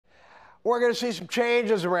We're going to see some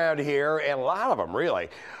changes around here, and a lot of them, really.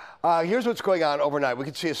 Here's what's going on overnight. We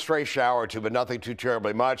can see a stray shower or two, but nothing too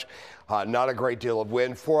terribly much. Not a great deal of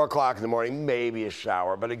wind. 4 o'clock in the morning, maybe a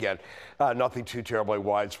shower, but again, nothing too terribly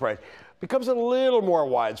widespread. Becomes a little more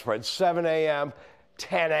widespread. 7 a.m.,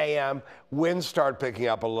 10 a.m., winds start picking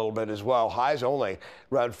up a little bit as well. Highs only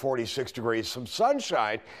around 46 degrees. Some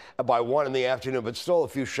sunshine by 1 in the afternoon, but still a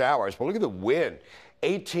few showers. But look at the wind.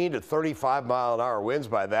 18 to 35 mile an hour winds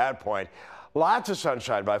by that point. Lots of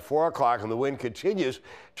sunshine by 4 o'clock, and the wind continues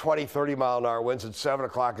 20, 30 mile an hour winds at 7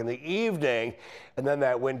 o'clock in the evening. And then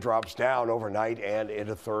that wind drops down overnight and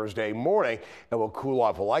into Thursday morning and will cool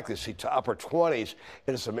off. We'll likely see to upper 20s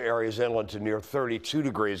in some areas inland to near 32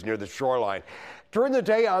 degrees near the shoreline. During the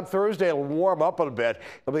day on Thursday, it'll warm up a bit.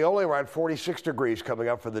 It'll be only around 46 degrees coming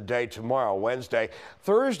up for the day tomorrow, Wednesday.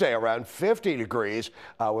 Thursday, around 50 degrees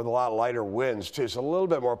with a lot lighter winds, too. So a little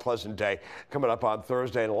bit more pleasant day coming up on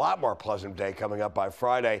Thursday, and a lot more pleasant day coming up by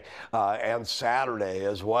Friday and Saturday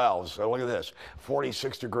as well. So look at this,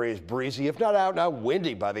 46 degrees, breezy, if not out now,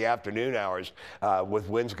 windy by the afternoon hours with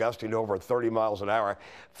winds gusting to over 30 miles an hour.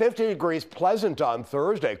 50 degrees, pleasant on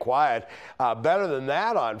Thursday, quiet. Better than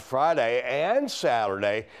that on Friday and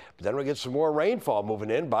Saturday, but then we get some more rainfall moving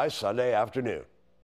in by Sunday afternoon.